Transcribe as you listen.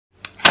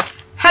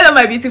Hello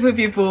my beautiful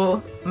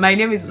people, my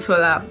name is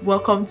Busola.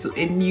 Welcome to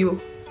a new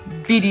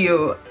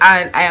video,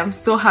 and I am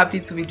so happy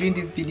to be doing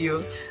this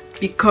video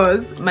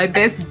because my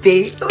best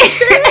babe,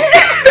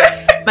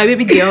 my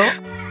baby girl,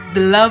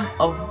 the love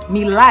of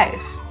me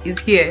life, is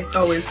here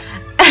always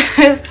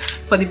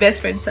for the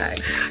best friend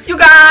tag. You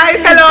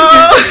guys,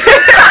 hello.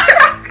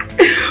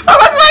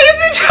 Welcome to my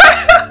YouTube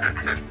channel.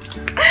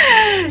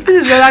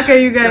 This is Rolake,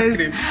 you guys,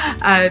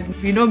 and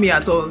if you know me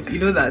at all, you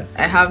know that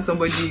I have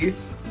somebody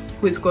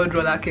who is called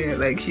Rolake.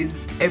 Like,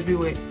 she's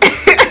everywhere.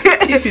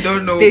 If you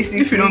don't know,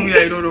 basically. If you know me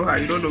and you don't know her,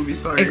 you don't know me.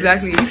 Sorry.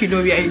 Exactly. If you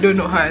know me and you don't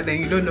know her,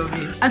 then you don't know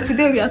me. And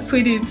today we are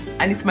tweeting,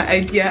 and it's my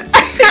idea.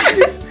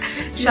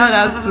 Shout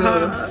out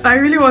to. I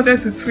really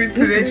wanted to tweet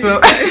today.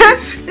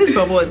 This is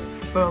from what?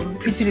 From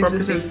Pretty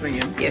Little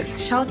Thing.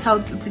 Yes. Shout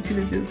out to Pretty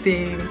Little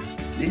Thing.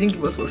 They didn't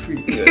give us for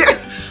free. Yeah.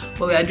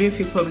 But we are doing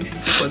free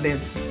publicity for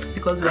them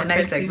because we are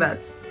nice Fenty, like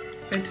that.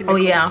 Oh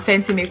yeah, and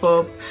Fenty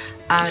makeup.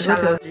 And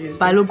what else?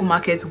 Balogun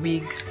Market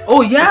wigs.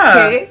 Oh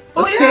yeah. Okay.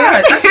 Oh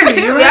yeah.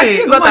 Actually, you're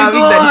right. We got our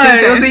wigs at the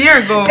same time. It was a year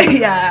ago.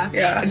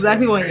 Yeah.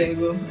 Exactly 1 year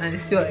ago, and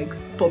it's still like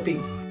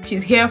popping.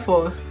 She's here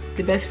for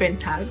the best friend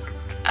tag,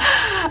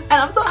 and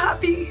I'm so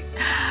happy.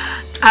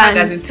 And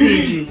as in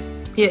TG.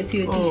 Yeah,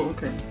 TG. Oh,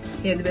 okay.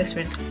 Yeah, the best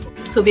friend.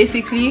 So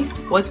basically,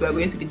 what we're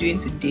going to be doing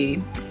today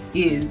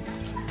is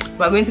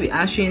we're going to be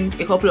answering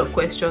a couple of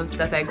questions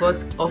that I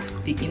got off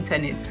the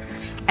internet.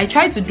 I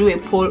tried to do a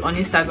poll on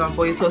Instagram,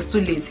 but it was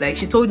too late. Like,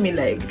 she told me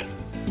like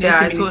 30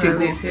 minutes ago.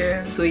 Late,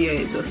 yeah. So yeah,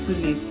 it was too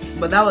late.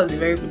 But that was a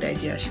very good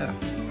idea, Sha.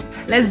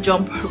 Let's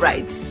jump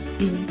right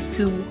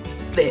into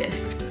the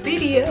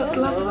video.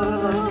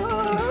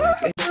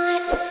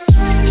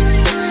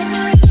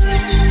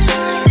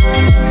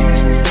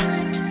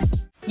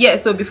 Yeah,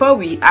 so before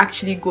we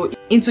actually go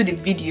into the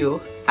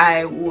video,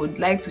 I would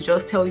like to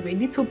just tell you a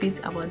little bit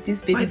about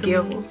this baby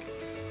girl.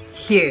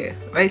 Here,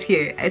 right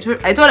here. I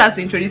told her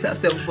to introduce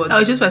herself, but I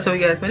was just myself,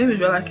 guys. My name is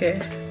Rolake,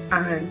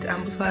 and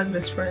I'm Busola's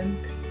best friend.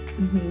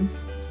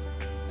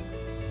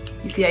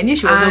 You see, I knew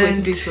she was not going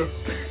to do it. So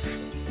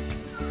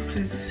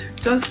please,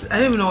 just I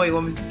don't even know what you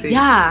want me to say.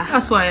 Yeah,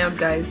 that's who I am,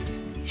 guys.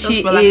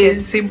 She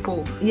is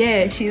simple.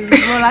 Yeah, she's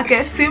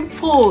Rolake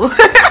simple,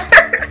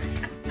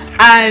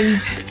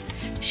 and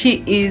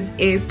she is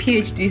a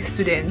PhD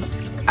student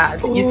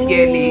at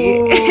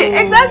UCLA.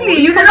 Exactly,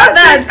 you know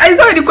that. I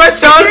saw in the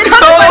question.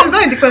 It's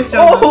not in the question.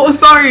 Oh,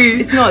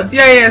 sorry. It's not.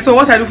 Yeah. So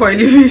what I do for a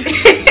living?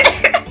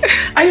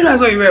 I didn't know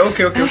that's what you were.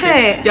 Okay.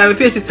 Yeah, I'm a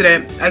PhD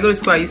student. I go to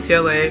school at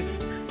UCLA.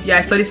 Yeah,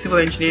 I study civil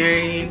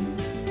engineering.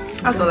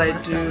 That's all I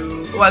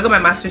do. Well, I got my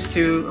master's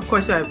too. Of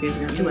course, I have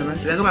PhD. I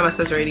got my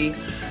master's already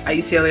at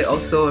UCLA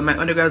also, and my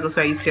undergrad is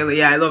also at UCLA.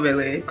 Yeah, I love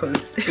LA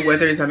because the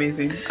weather is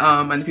amazing.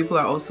 And the people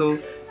are also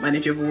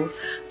manageable.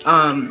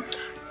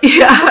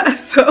 Yeah,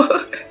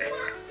 so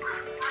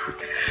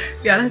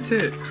yeah, that's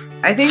it.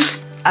 I think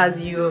as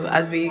we do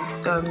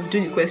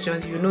the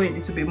questions, you know a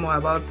little bit more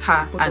about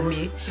her and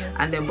me,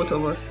 and then both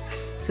of us.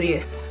 So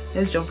yeah,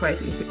 let's jump right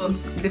into it.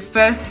 The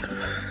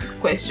first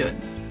question: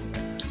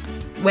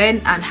 when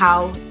and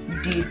how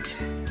did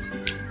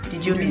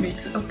you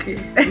meet? Okay,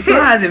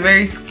 Bussola has a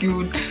very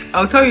skilled.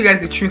 I'll tell you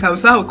guys the truth.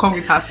 Bussola will come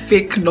with her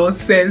fake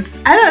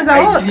nonsense. I don't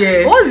know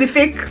idea. What was the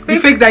fake? The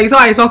fake that you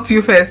thought I talked to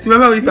you first.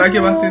 Remember we used to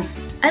argue about this?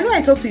 I know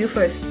I talked to you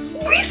first.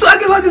 We used to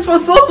argue about this for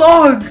so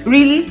long.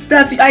 Really?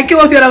 That I came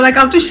up to you and I'm like,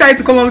 I'm too shy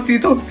to come up to you,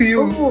 talk to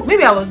you. Oh,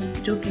 maybe I was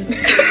joking.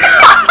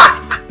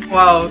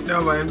 Wow,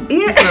 never mind.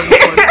 Yeah.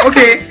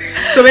 Okay,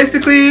 so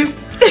basically,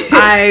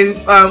 I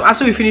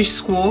after we finished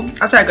school,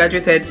 after I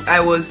graduated,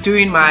 I was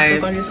doing my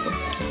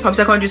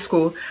secondary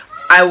school.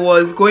 I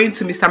was going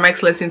to Mr.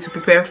 Mike's lesson to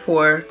prepare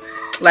for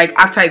like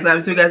after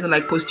exams. You guys know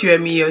like post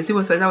UME, or is it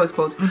what that was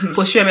called?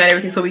 Post UME and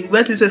everything. So we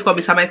went to this place called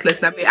Mr. Mike's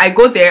lesson. I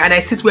go there and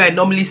I sit where I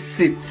normally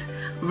sit,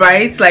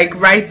 right, like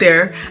right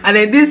there. And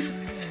then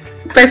this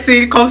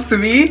person comes to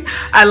me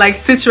and like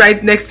sits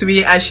right next to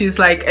me, and she's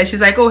like,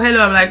 oh hello.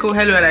 I'm like, oh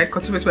hello, and I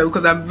continue to smile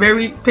because I'm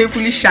very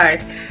painfully shy.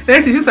 The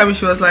next thing she looked at me,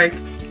 she was like,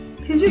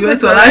 you went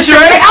to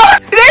Olasore?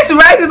 Today's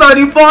write it on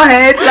the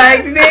forehead.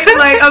 Like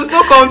I'm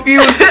so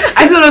confused.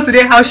 I don't know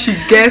today how she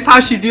guessed, how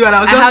she knew, and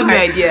I was just I have no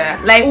idea.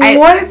 Like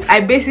what?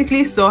 I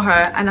basically saw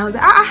her and I was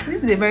like,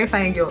 this is a very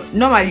fine girl.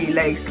 Normally,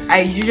 like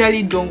I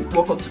usually don't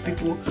walk up to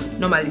people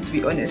normally, to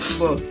be honest.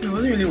 But I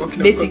wasn't really walking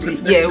basically,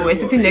 yeah, we were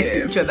sitting next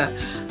to each other.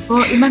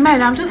 But in my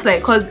mind, I'm just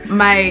like, cause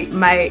my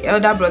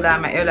elder brother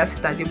and my elder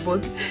sister,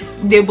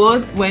 they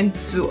both went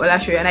to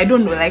Olasore, and I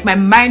don't know, like my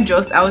mind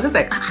just, I was just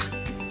like,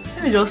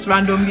 let me just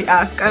randomly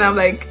ask, and I'm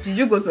like, did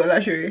you go to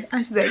Olasore?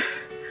 And she's like,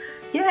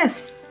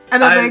 yes.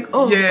 And I'm like,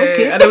 oh, yeah.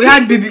 Okay. And then we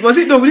had BBM. Was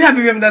it? No, we didn't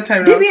have BBM that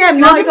time. BBM,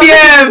 no,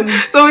 BBM.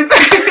 So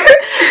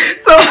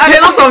and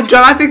a lot of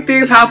dramatic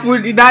things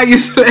happened in that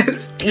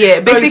useless. Yeah,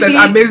 basically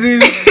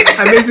amazing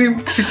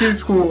teaching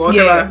school or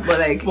whatever.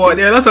 Yeah, but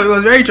there were lots of, it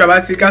was very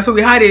dramatic, and so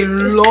we had a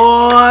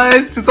lot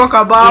to talk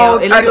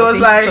about. Yeah, a lot of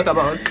things like, to talk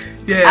about.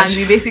 Yeah, and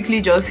we basically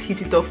just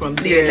hit it off from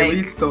there. Yeah, like, we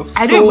hit it off.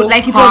 I don't even,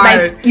 like, it was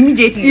like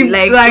immediately.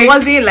 Like it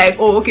wasn't like,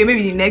 oh okay,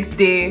 maybe the next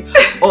day,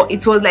 or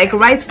it was like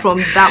right from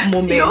that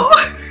moment.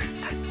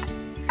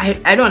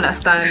 I don't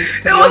understand.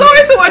 There was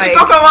always so much to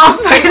talk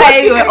about.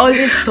 Like you were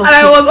always talking. And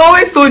I was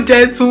always so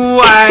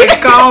gentle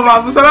and calm.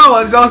 And Busola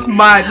was just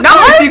mad. Now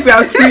I think we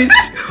have switched.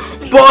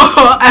 But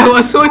I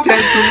was so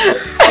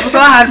gentle.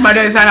 Busola had my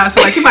inside her.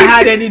 So like if I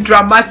had any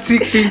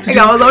dramatic thing to do,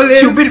 I was always,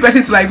 she would be the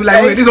person to like be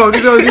like, wait, this one,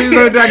 and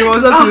it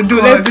was what to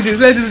do. Let's do this.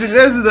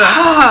 Let's do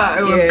that.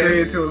 It was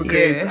great. It was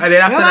great. And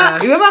then after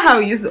that, remember how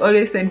we used to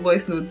always send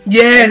voice notes?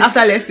 Yes.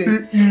 After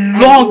lesson,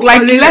 long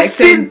like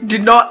lesson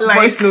did not like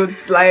voice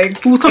notes.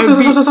 Like we'll talk.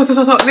 Next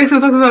talk. Miss.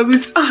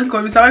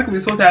 God, Mr. Mike would be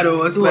so tired of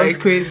us. It was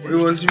crazy. It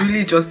was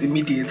really just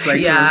immediate.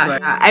 Like yeah, it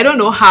was like, I don't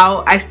know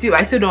how. I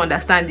still don't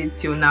understand it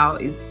till now.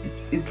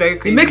 It's very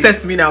crazy. It makes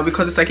sense to me now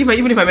because it's like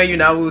even if I met you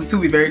now, we'll still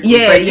be very close.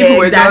 Yeah, like, yeah,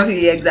 if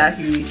we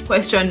exactly.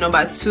 Question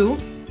number 2.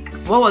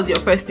 What was your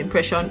first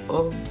impression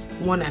of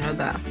one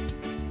another?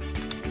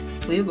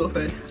 Will you go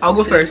first? I'll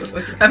go first.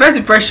 Okay. My first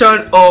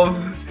impression of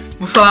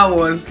Busola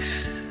was,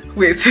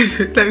 wait,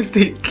 let me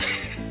think.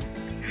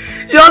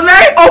 She was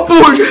very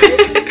open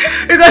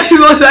because she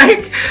was like,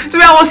 to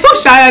me I was so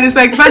shy, and it's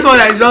like the first one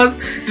I just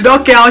did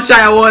not care how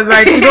shy I was.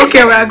 Like, you don't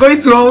care, we are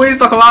going to always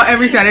talk about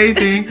everything and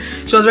anything.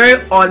 She was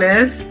very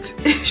honest.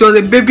 She was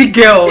a baby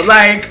girl.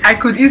 Like, I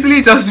could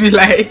easily just be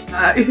like,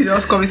 if you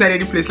just come inside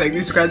any place like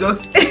this, you can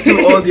just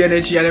steal all the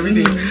energy and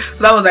everything.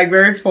 So that was like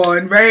very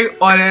fun, very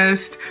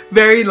honest,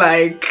 very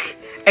like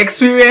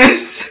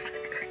experienced.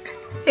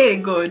 Hey,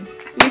 good.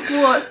 With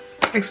what?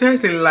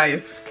 Experience in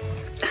life.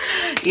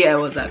 Yeah, I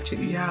was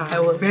actually. Yeah, I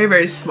was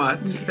very smart.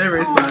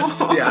 Very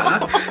smart.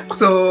 Yeah.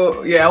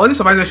 So yeah, I wasn't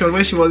surprised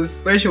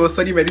when she was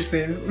studying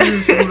medicine.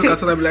 People look at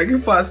her and be like,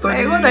 "You are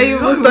studying. Like, what are you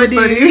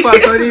studying? You are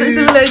studying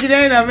civil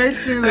engineering and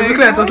medicine." Like,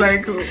 it was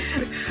like,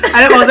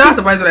 I was never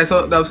surprised when I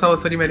saw that I was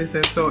studying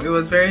medicine. So it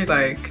was very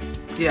like,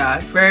 yeah,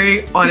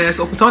 very honest.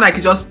 Someone I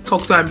could just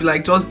talk to and be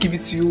like, just give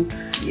it to you.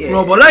 Yeah.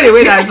 Bro, but not in a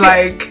way that's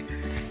like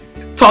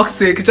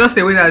toxic. Just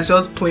a way that's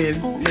just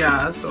plain.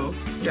 Yeah. So.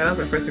 Yeah, that's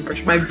my first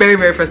impression. My very,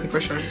 very first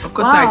impression. Of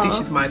course, now I think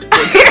she's mad.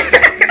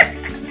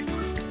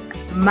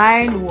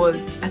 Mine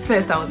was, at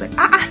first I was like,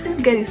 this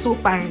girl is so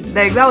fine.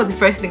 Like, that was the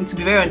first thing, to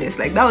be very honest.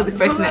 Like, that was the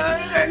first thing.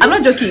 I'm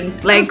not joking.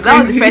 Like,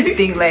 that was the first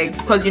thing. Like,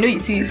 because you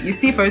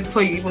see first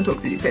before you even talk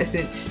to the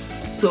person.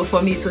 So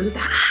for me, it was just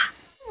like,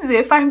 this is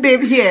a fine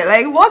babe here.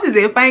 Like, what is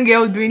a fine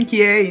girl doing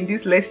here in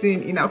this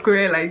lesson in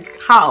Akure?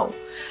 Like, how?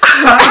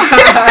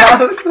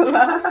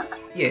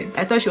 Yeah,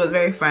 I thought she was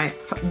very fine,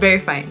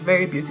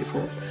 very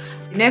beautiful.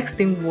 The next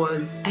thing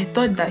was, I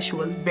thought that she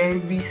was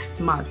very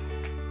smart.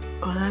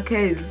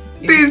 Olake is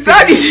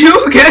how did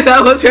you get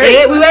that?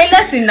 We were in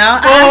lesson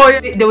now. Oh,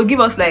 yeah. They would give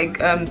us like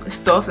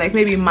stuff like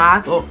maybe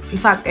math, or in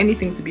fact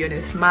anything, to be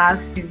honest,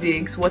 math,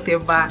 physics,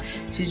 whatever.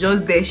 She's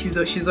just there.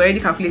 She's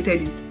already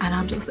calculated it, and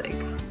I'm just like,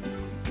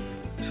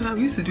 so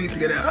we used to do it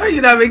together. How are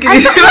you not making it?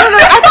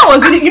 I thought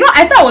it was really,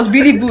 I thought it was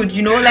really good,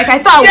 like I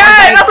thought.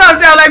 Yeah, that's what I'm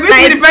saying. Like, we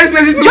used to be the first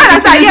person. Do you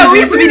understand? Yeah, we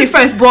used to be the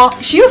first,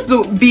 but she used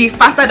to be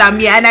faster than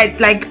me, and I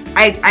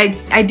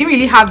didn't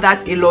really have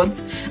that a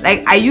lot.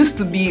 Like, I used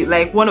to be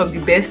like one of the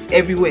best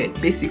everywhere,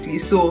 basically.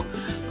 So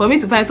for me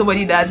to find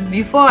somebody that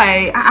before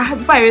I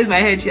raise my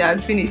head, she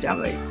has finished, I'm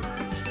like,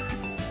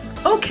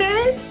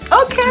 okay.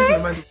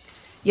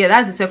 Yeah,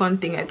 that's the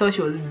second thing. I thought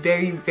she was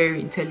very,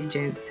 very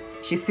intelligent.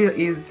 She still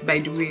is, by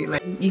the way.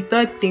 Like, the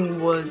third thing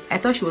was, I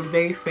thought she was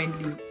very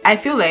friendly. I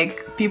feel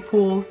like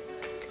people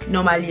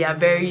normally are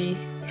very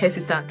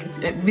hesitant,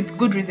 with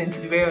good reason,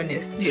 to be very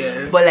honest.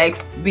 Yeah. But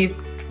like with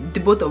the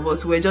both of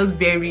us, we're just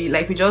very,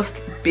 like, we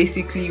just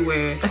basically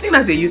were. I think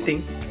that's a you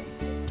thing.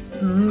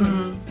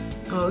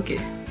 Oh, okay.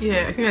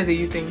 Yeah, I think that's a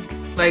you thing.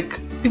 Like,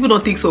 people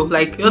don't think so.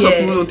 Like, lots of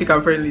people don't think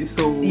I'm friendly.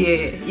 So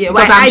yeah,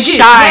 because I'm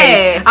shy.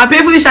 Yeah. I'm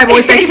painfully shy, but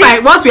it's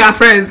like once we are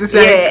friends, it's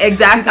like,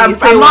 exactly.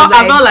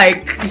 I'm not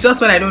like, it's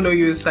just when I don't know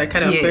you, it's like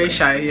kind of very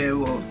shy. Yeah.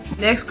 Well,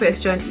 next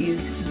question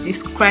is,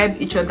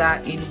 describe each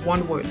other in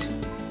one word.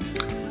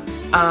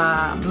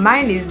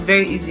 Mine is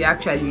very easy,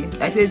 actually.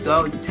 I say it to her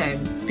all the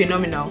time.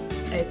 Phenomenal.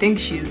 I think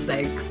she's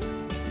like.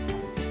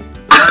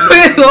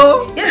 Yes,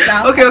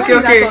 okay.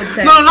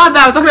 No, not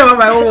that. I'm talking about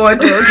my own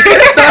word.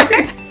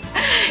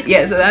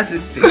 Yeah, so that's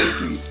it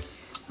basically.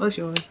 What's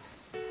your one?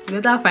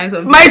 You better find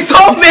something. My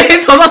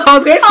soulmate was what I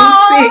was going to say.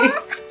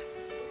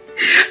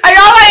 I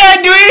know what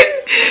you're doing.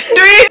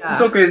 It's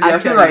so crazy. Actually, I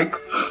feel like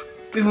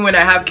even when I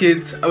have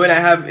kids, when I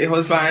have a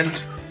husband,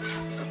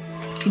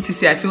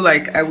 etc., I feel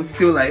like I would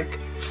still like,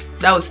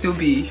 that would still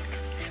be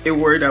a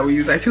word I would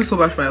use. I feel so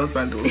bad for my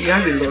husband though. He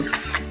has a lot.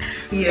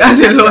 He has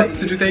a lot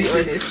to do. Thank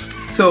you.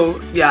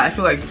 So yeah, I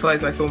feel like Busola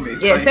is my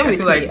soulmate. Yeah, like, same I with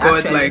feel like me,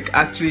 God actually.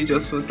 actually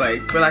just was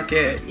like,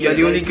 you're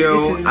the only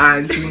girl,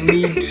 and you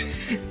need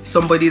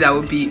somebody that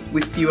would be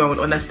with you and would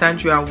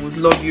understand you and would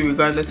love you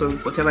regardless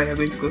of whatever you're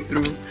going to go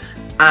through,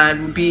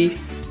 and would be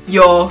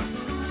your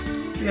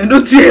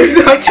no tears.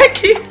 I'm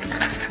checking.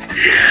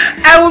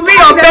 I will be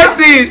your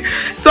person.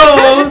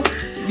 So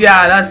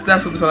yeah,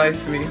 that's what Busola is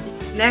to me.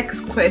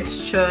 Next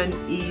question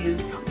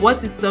is,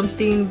 what is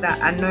something that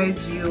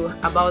annoys you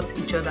about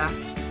each other?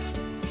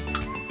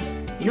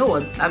 You know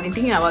what? I've been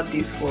thinking about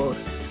this for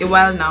a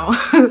while now,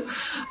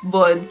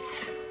 but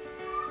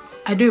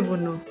I don't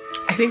even know.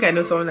 I think I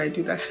know someone I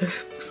do that.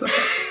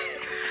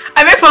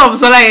 I make fun of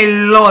Busola a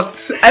lot.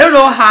 I don't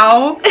know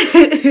how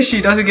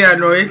she doesn't get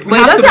annoyed. But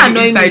it doesn't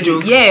annoy me.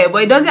 Jokes. Yeah,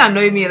 but it doesn't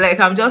annoy me. Like,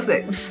 I'm just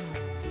like,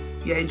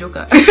 you're a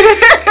joker.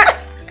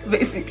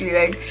 Basically,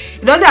 like,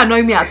 it doesn't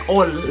annoy me at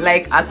all.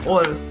 Like, at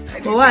all.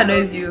 But what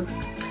annoys you?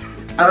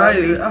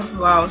 Oh,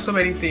 wow, so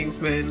many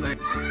things, man. Like,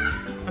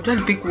 I'm trying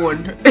to pick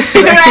one.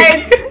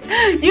 Right?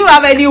 You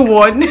have any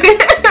one?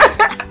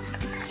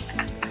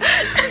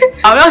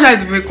 I'm not trying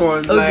to pick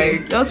one. Okay,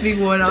 like, just pick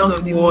one out just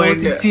of the one.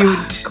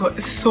 multitude. God,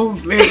 it's so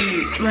many.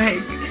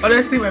 Like,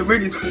 honestly, my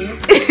brain is full. You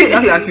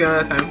have to ask me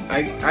another time.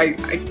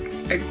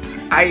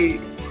 I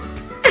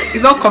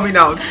it's not coming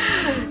out,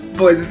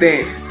 but it's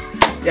there.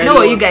 Yeah,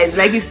 no, you guys,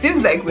 like, it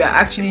seems like we are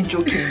actually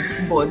joking,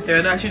 but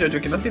yeah, no, actually not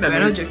joking. Nothing. We're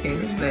not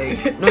joking.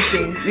 Like,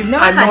 nothing. We've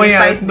never had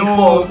a fight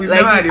before. We've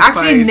like, we've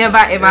actually never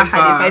ever had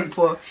a fight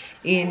before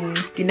in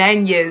the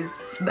 9 years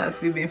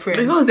that we've been friends.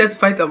 What was there to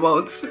fight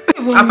about?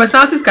 Our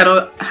personalities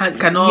cannot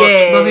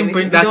doesn't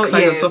bring that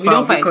kind of stuff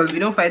out because we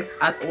don't fight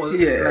at all.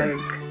 Yeah, like,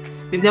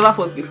 we've never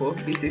fought before,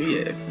 basically.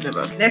 Yeah,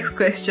 never. Next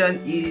question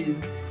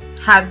is: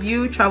 have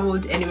you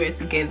traveled anywhere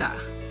together?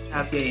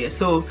 Yeah.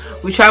 So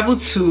we traveled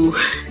to. Was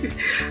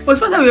the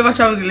first time we ever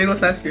traveled to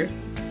Lagos last year?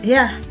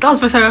 Yeah, that was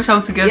the first time we ever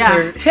traveled together.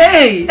 Yeah.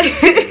 Hey,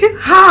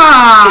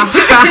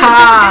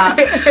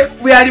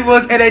 we are the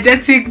most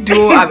energetic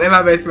duo I've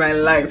ever met in my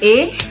life.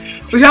 Eh?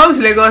 We traveled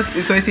to Lagos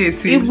in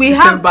 2018. If we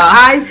December.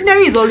 have, our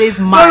itinerary is always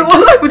mad. No, it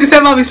wasn't like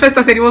December. We first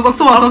started. It was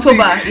October.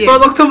 Yeah. It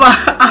was October,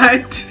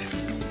 and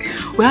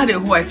we had a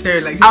whole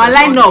itinerary like this. Our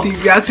lineup.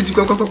 We had to do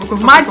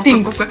mad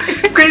things.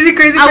 Crazy.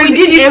 And we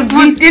did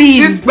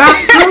everything.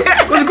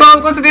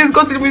 Go to this,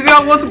 go to the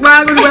museum, go to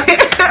buy.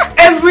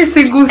 Every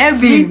single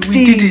thing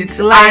we did it.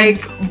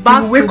 Like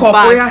back we wake to up,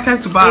 back. we have time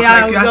to bath.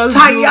 Yeah, like, you are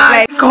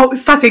tired. Like, go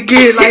start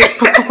again.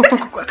 Like,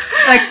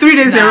 like 3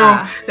 days in a row.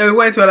 Then we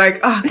went. We were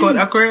like, God,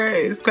 Akure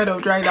is kind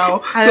of dry now.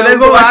 So let's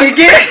go back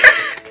again.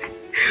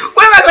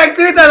 Went back like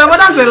 3 times. The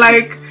mothers were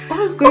like,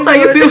 what are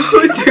you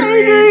people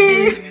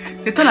doing?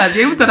 They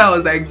even thought that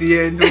was like the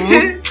end. No?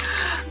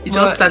 It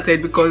just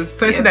started because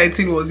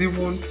 2019 was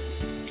even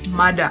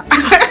madder.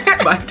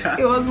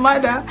 It was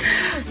madder.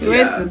 We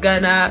went to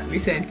Ghana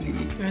recently.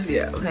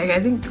 Yeah. Like, I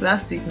think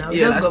last week now. We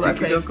just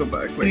got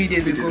back 3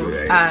 days ago.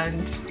 Right?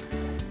 And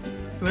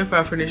we went for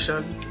Afro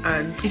Nation.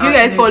 And if you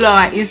guys follow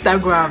our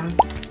Instagrams,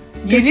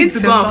 you need to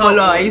go and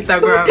follow our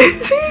Instagram.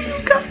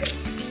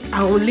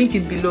 I will link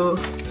it below.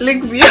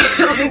 Link below.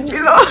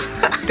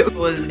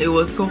 It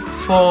was so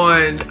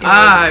fun.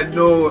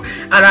 No.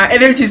 And our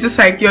energy is just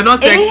like, you're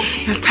not like,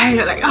 you're tired.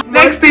 You're like,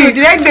 next thing,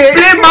 play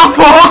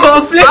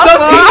Mafo. Play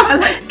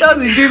something. That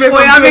was the dream. Oh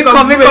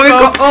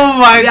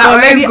my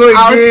God, let's go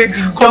again.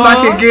 Come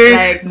back again.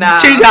 Like, nah.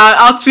 Change our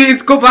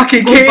outfits. Go back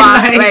again.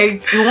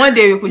 Like, in one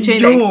day we could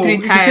change like 3 times. We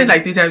could change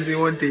like 3 times in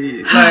one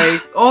day.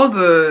 Like, all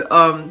the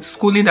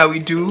schooling that we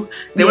do,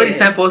 then when it's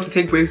time for us to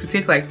take breaks, we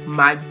take like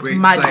mad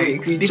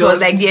breaks. Because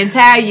like the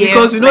entire year.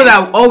 Because we know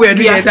that all we're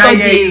doing the entire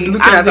year is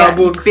looking at our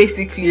books.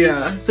 Basically.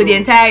 Yeah. So the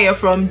entire year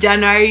from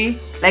January,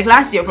 like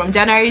last year, from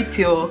January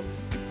till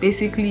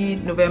basically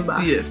November.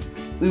 Yeah.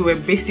 We were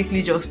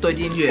basically just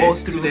studying all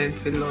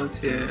students a lot.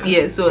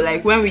 Yeah. So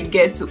like when we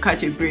get to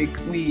catch a break,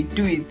 we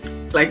do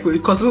it. Like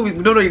because we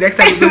don't know the next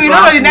time. We don't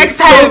know the next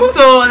time.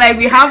 So like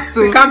we have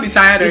to. We can't be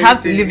tired. We have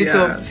to live it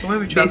up. So when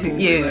we travel,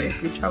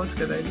 like, we travel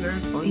together. It's very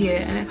fun.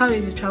 Yeah, and I can't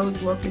wait to travel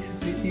to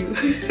workplaces with you.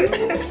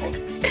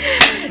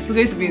 We're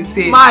going to be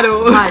insane.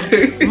 Mado.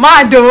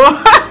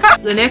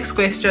 The next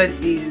question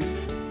is: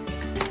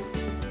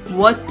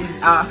 what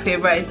is our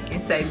favorite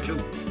inside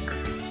joke?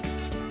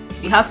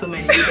 We have so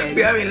many, you guys.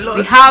 We have a lot.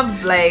 We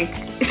have like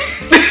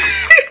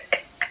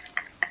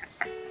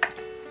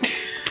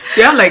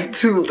we have like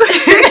 2.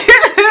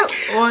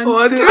 One,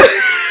 2.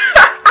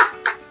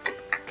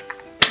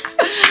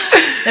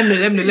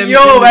 Let me know.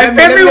 Yo, my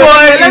favorite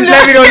one is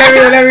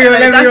let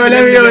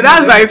me know.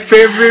 That's my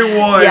favorite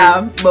one.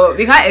 Yeah, but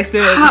we can't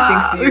explain all these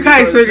things to you. We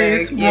can't explain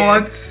it.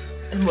 What?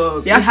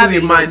 Well, you have to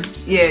be man.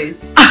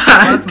 Yes.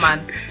 Not man.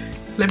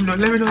 Let me know.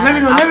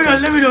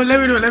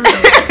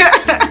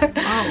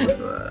 Wow,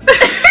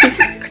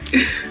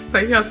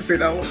 like you have to say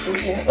that one.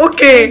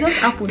 Okay. It's just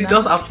apple. It's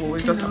just apple.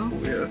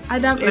 Yeah.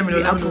 Adam, let me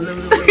know. apple. Let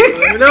me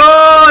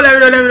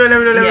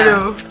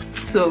know.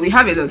 So we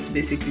have a lot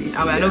basically,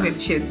 and we're not going to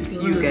share it with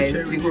you guys. I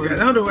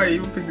don't know why you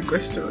even picked the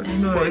question. I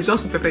know. But it's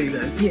just to pepper you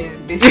guys. Yeah,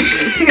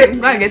 basically.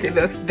 Go and get a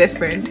best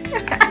friend.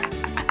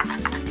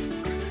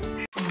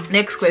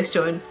 Next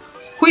question: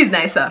 who is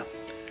nicer?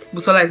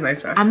 Busola is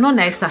nicer. I'm not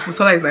nicer.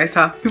 Busola is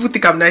nicer. People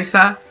think I'm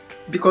nicer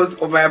because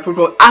of my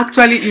approval.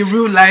 Actually, in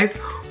real life,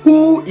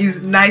 who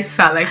is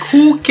nicer? Like,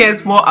 who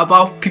cares more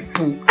about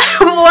people?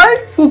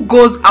 What? Who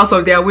goes out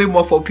of their way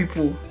more for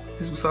people?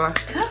 It's Busola.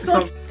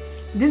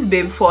 This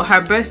babe, for her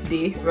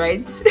birthday,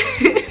 right?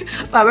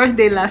 For her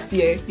birthday last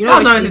year. You know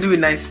what has nothing to do with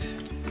nice.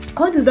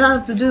 What does that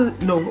have to do?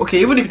 No, okay,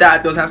 even if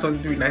that does have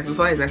something to do with nice,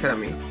 Busola is nicer than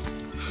me.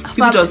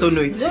 People just don't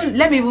know it.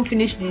 Let me even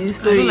finish the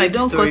story.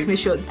 Don't cut me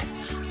short.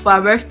 For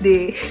her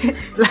birthday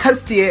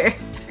last year,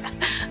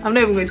 I'm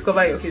not even going to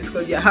cover your face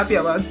because you're happy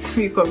about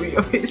me covering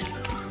your face.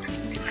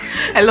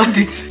 I loved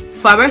it.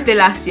 For her birthday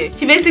last year,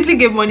 she basically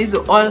gave money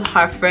to all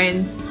her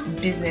friends'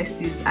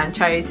 businesses and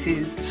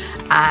charities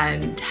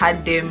and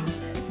had them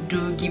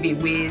do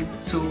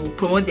giveaways to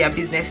promote their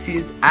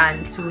businesses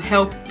and to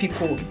help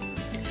people.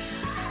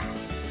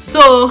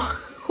 So,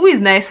 who is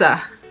nicer?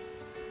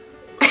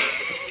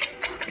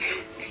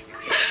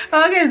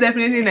 Okay, it's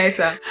definitely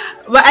nicer.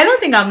 But I don't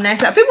think I'm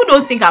nicer. People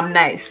don't think I'm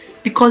nice.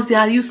 Because they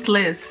are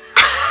useless.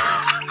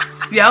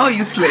 They are all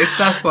useless,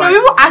 that's why. No,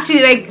 people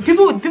actually, like,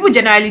 people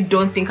generally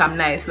don't think I'm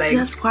nice. Like,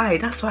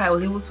 that's why I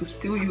was able to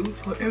steal you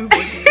for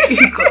everybody.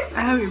 Because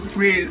I have a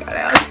brain and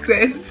I have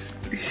sense.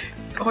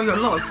 It's all your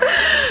loss.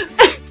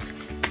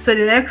 So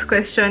the next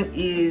question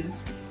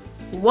is,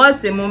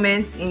 what's a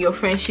moment in your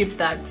friendship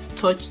that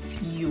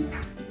touched you?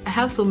 I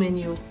have so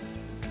many.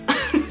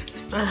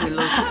 That's a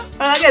lot.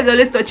 That guy is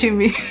always touching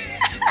me.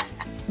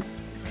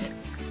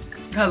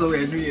 That's what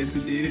we're doing here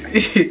today.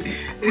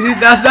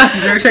 That's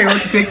the direction you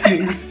want to take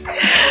things.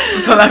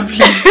 So that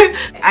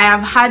please. I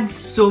have had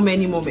so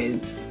many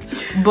moments,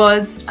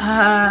 but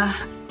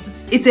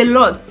it's a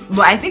lot.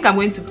 But I think I'm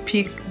going to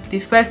pick the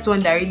first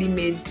one that really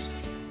made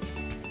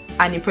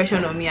an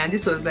impression on me, and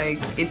this was like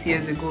 8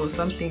 years ago or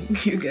something,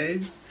 you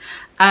guys.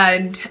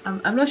 And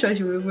I'm not sure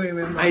she will even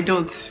remember. I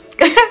don't.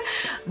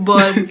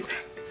 But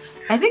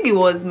I think it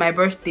was my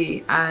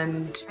birthday,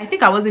 and I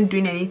think I wasn't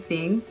doing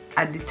anything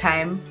at the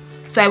time.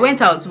 So I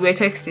went out, we were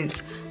texting,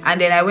 and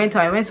then I went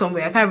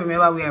somewhere. I can't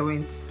remember where I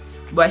went,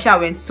 but I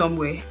went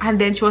somewhere. And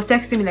then she was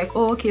texting me like,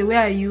 oh, okay, where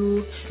are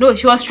you? No,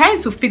 she was trying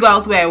to figure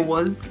out where I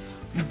was,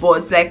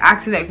 but like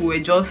acting like we were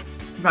just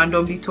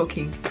randomly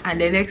talking.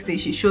 And the next day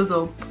she shows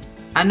up,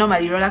 and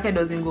normally Rolake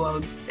doesn't go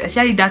out.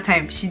 Actually that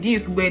time, she didn't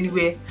used to go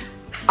anywhere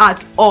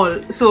at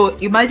all. So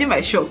imagine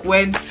my shock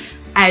when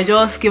I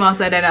just came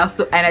outside and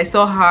I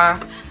saw her,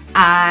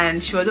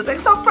 and she was just like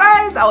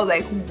surprised. I was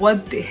like,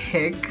 what the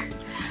heck?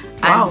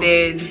 Wow. And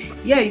then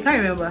yeah, you can't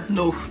remember?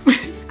 No.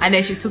 And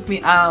then she took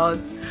me out.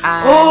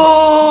 And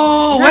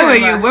oh, where were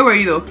you? Where were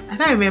you though? I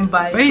can't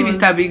remember. Were you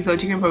Mr. Biggs or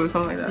Chicken Pub or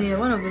something like that? Yeah,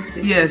 one of those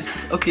places.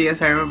 Yes. Okay.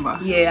 Yes, I remember.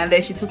 Yeah, and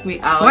then she took me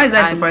out. So why is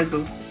that a surprise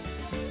though?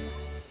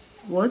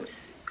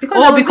 What?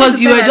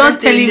 Because you were just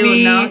telling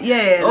me.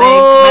 Yeah.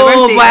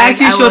 Oh, like, but I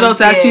actually showed up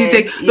to actually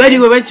take. Yeah. Where did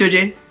you go? Went to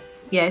Jojen?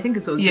 Yeah, I think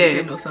it was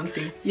Jojen or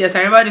something. Yes, I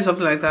remember doing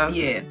something like that.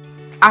 Yeah.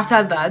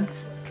 After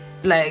that,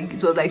 like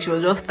it was like she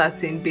was just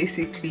starting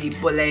basically,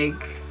 but like,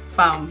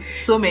 fam,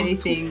 so many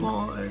things.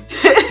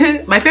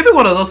 My favorite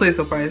one was also a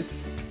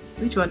surprise.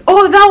 Which one?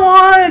 Oh,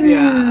 that one!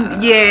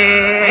 Yeah.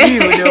 Yeah. You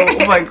know,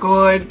 oh my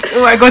god,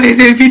 there's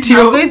a video.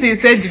 I'm going to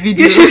insert the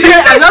video.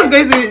 I'm just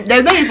going to,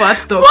 there's no need for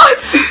us to talk.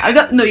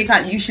 What? No, you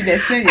can't, you should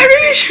explain it. I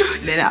really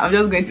should. Then I'm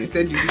just going to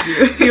insert the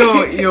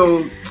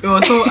video. Yo,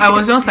 so I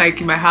was just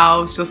like in my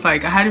house, just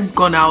like I hadn't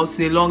gone out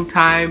in a long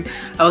time.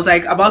 I was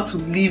like about to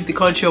leave the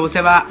country or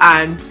whatever,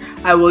 and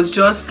I was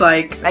just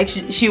like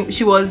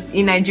she was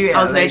in Nigeria.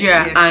 I was in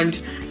Nigeria, and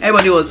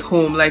everybody was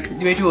home. Like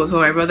Dimitri was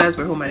home, my brothers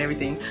were home and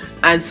everything.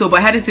 And so, but I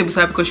hadn't seen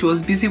Busai because she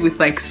was busy with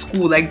like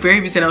school, like very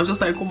busy. And I was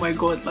just like, oh my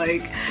god,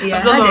 like I'm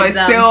just by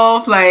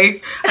myself,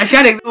 like. And she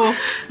had exam.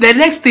 The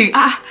next thing,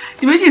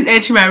 Dimitri is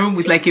entering my room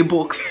with like a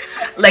box,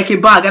 like a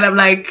bag, and I'm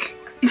like,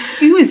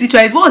 who is he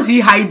trying? What was he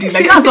hiding?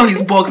 Like that's not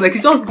his box. Like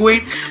he's just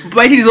going,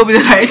 biting his own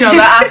business direction. I was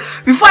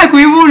like, before I could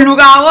even look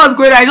at what was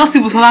going on, I just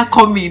see Busala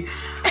coming,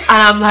 and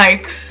I'm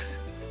like.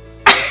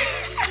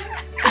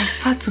 I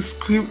started to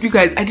scream, you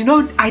guys. I did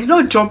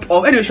not jump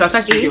off. Anyway, she was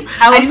attached to you.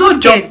 I did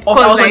not jump off.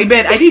 I was on the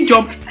bed. I didn't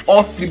jump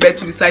off the bed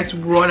to the side to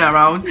run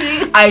around.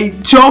 I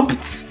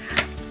jumped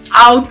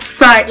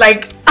outside,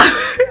 like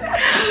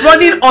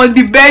running on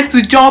the bed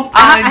to jump. And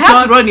I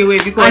had to run away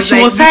because and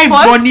she was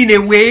running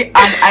away, and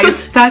I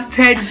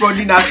started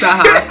running after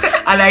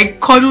her, and I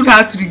cuddled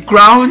her to the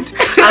ground,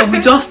 and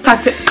we just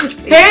started.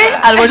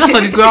 And we were just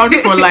on the ground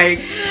for like.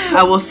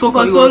 I was so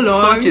long.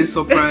 Such a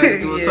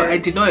surprise. It was so, I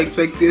did not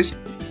expect it.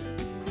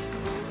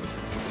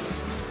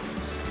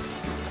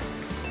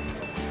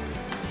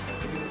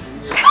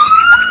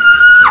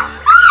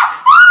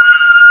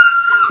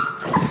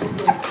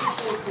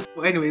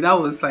 Anyway, that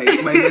was like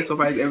my best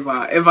surprise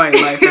ever in life.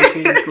 I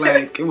think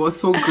like it was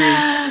so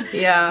great.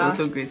 Yeah, it was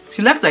so great.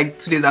 She left like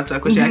 2 days after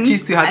because she actually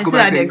still had to go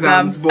back to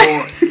exams. But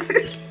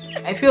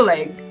I feel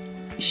like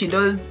she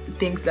does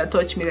things that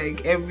touch me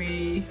like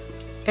every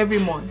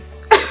month,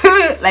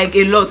 like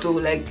a lot. Or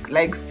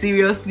like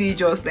seriously,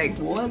 just like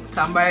what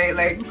am I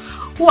like?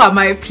 Who am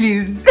I?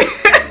 Please,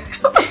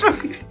 what's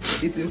wrong?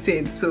 It's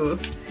insane. So.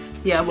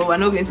 Yeah, but we're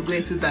not going to go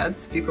into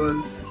that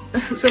because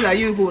so that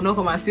you will not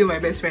come and steal my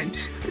best friend.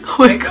 Oh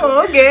my god.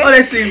 Oh, okay.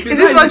 Honestly, is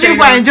this what you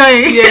are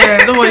enjoying?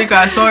 Yeah, don't worry,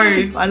 guys.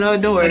 Sorry.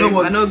 Don't worry.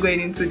 We're not going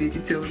into the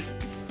details.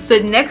 So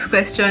the next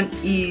question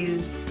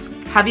is: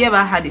 have you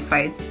ever had a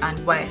fight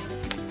and why?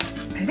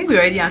 I I think we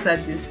already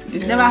answered this.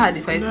 We've never had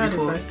a fight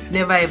before.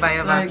 Never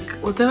ever. Like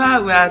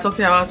whatever we are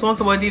talking about, once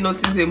somebody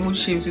notices a mood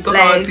shift, we talk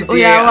like, about it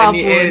there and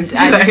the end.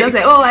 And like, just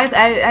like, oh,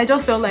 I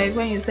just felt like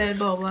when you said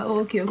blah blah. Oh,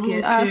 okay.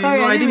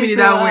 Sorry, no, I didn't mean it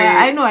that way.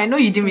 I know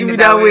you didn't mean it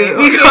that way.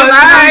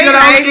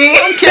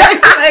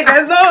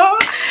 Because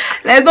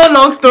there's no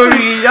long story.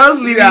 Just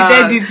leave it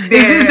there.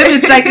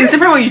 It's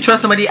different when you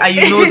trust somebody and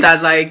you know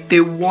that like they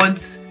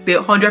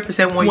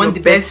 100% want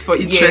your best for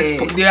interest.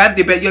 They have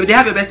the best. They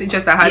have your best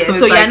interest at heart.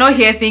 So you're not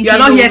here thinking.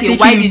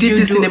 Why you did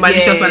this in a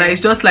malicious manner.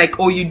 It's just like,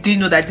 oh, you did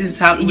know that this is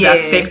how it would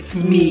affect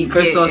me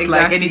versus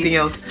like anything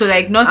else. So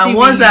like nothing. And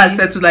once that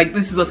said to like,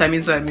 this is what I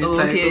mean. So I mean,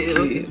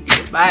 okay.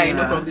 Bye.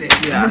 No problem.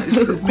 Yeah,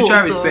 it's mutual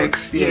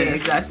respect. Yeah,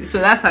 exactly. So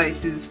that's how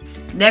it is.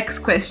 Next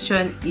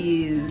question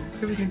is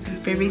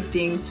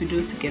everything to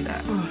do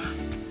together.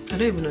 I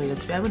don't even know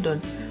yet. We haven't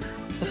done.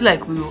 I feel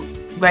like we will.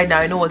 Right now,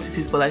 I know what it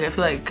is, but like I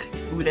feel like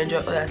we would enjoy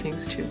other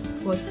things too.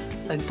 What?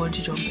 Like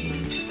bungee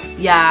jumping.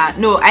 Yeah,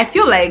 no, I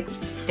feel like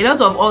a lot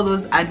of all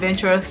those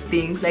adventurous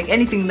things, like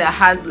anything that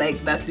has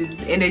like that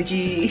is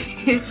energy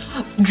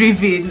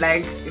driven,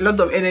 like a lot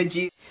of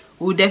energy,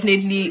 we would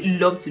definitely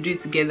love to do it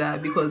together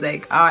because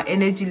like our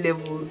energy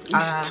levels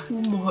are too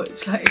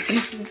much. Like it's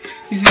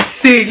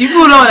insane.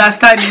 People don't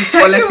understand it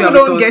unless you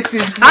don't get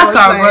it. Ask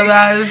our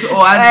brothers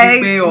or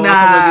ask Dupe or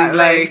somebody.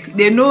 Like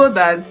they know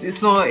that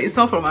it's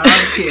not from around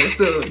here.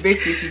 So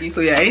basically,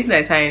 so yeah, anything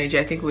that's high energy,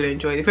 I think we'd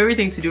enjoy. The favorite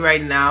thing to do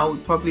right now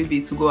would probably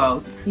be to go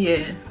out.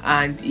 Yeah.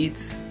 And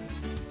eat.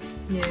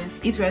 Yeah,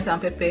 eat rice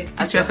and pepper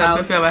at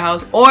my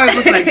house, or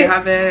go to like the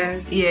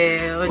harvest.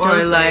 Yeah,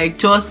 or like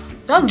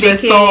just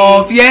dress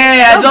off.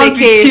 Yeah, just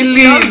be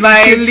chilling,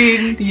 like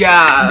chilling.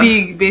 Yeah,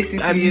 big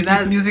basically. And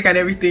that's music and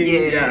everything.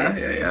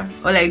 Yeah.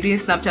 Or like doing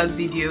Snapchat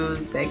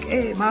videos, like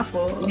hey,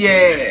 Mafo.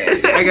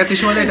 Yeah, I got the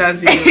Shmole dance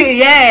video.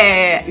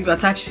 Yeah, you've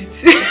attached it.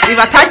 It's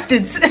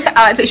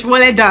a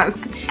Shmole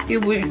dance. You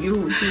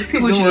see,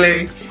 what you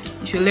learn.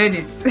 You should learn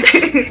it.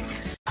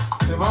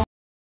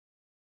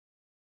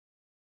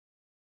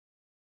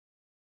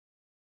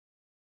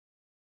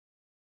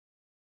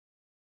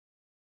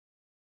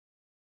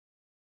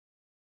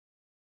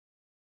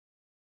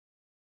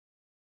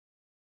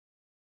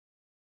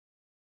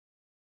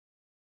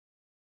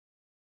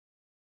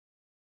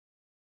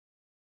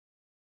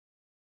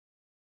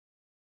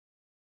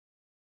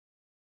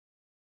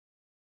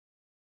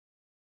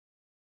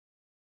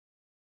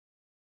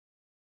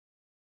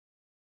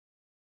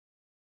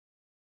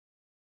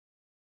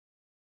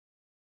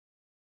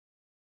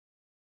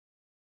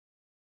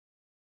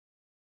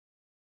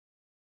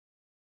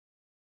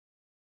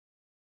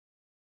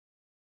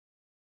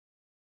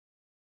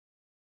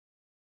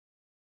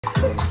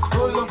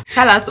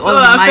 Shout out to all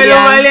our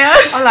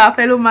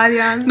fellow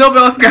Malians. No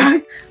belts,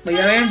 guys. But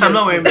you're wearing belts. I'm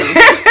not wearing belts.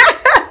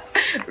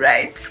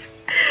 Right.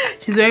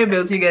 She's wearing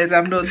belts, you guys.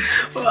 I'm not.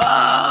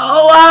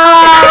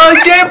 Wow.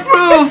 Shame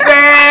proof,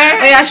 eh?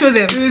 Oh yeah, show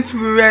them. It's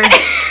right.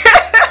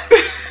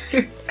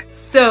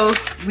 So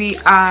we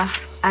are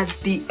at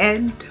the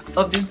end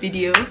of this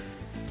video.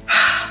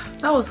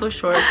 That was so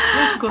short.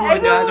 Let's go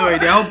on that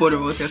already. I hope both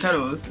of us are tired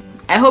of us.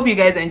 I hope you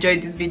guys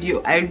enjoyed this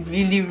video. I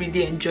really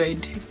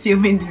enjoyed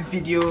filming this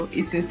video.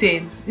 It's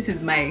insane. This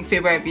is my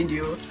favorite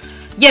video.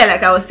 Yeah,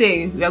 like I was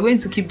saying, we are going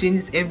to keep doing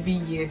this every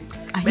year.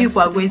 And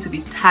people are going to be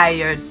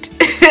tired.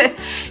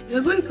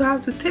 You're going to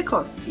have to take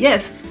us.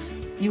 Yes,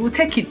 you will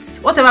take it.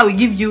 Whatever we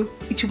give you,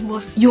 you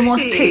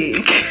must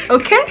take.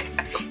 Okay?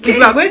 If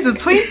you are going to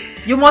twin,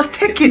 you must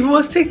take it. You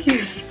must take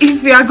it.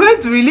 If we are going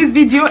to release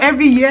video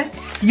every year,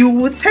 you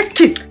will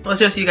take it. Well,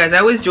 just you guys, I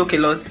always joke a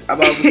lot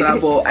about Busala,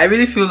 but I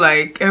really feel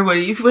like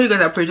everybody, when you guys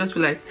are praying, just be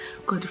like,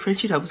 God, the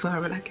friendship that Busala,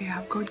 we're like,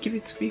 yeah, God, give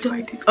it to me.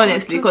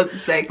 Honestly, because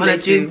it's like,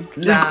 honestly,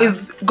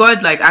 it's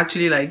God like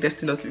actually like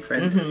destined us to be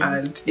friends,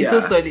 and it's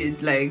so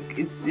solid. Like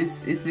it's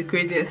the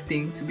craziest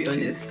thing, to be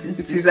honest.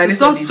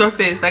 It's on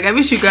surface. Like I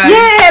wish you guys.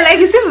 Yeah, like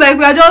it seems like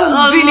we are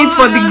just doing it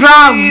for the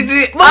gram.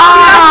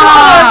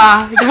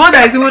 The one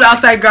that is even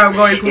outside gram,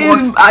 God, is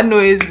worse. I know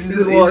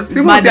it's worse.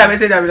 People see a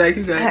message and be like,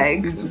 you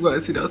guys need to go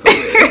and sit down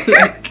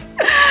somewhere.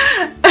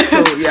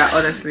 So yeah,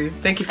 honestly,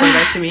 thank you for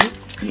inviting me.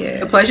 Yeah,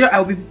 it's a pleasure.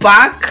 I'll be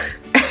back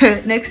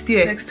next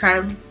year. Next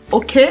time.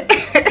 Okay.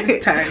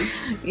 This time.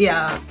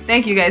 Yeah.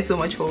 Thank you guys so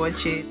much for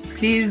watching.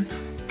 Please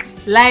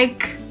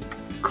like,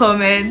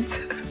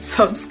 comment,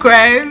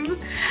 subscribe,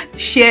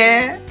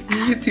 share,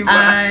 YouTube,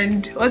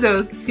 and what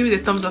else? Give it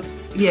a thumbs up.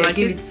 Yeah,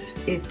 give it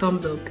a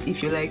thumbs up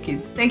if you like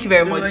it. Thank you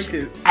very much.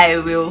 I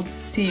will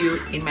see you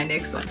in my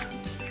next one.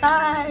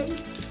 Bye.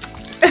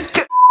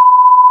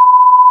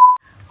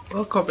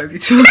 Welcome, baby.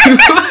 To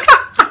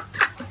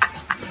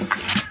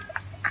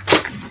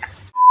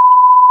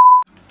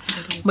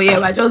But yeah,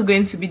 we're just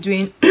going to be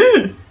doing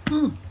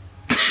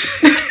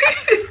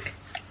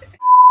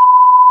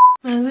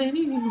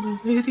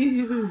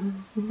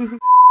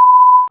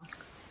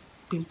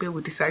Pimpe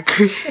would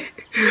disagree.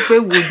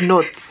 Pimpe would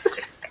not.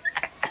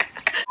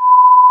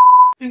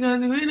 Because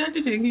the way that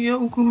you take your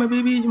uncle, my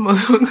baby, you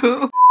must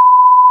go.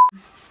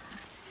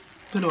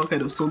 Don't know what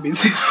kind of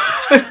soulmate.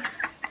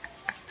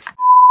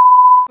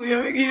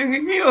 give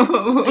me.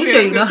 Are you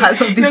sure you don't have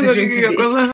something to drink today?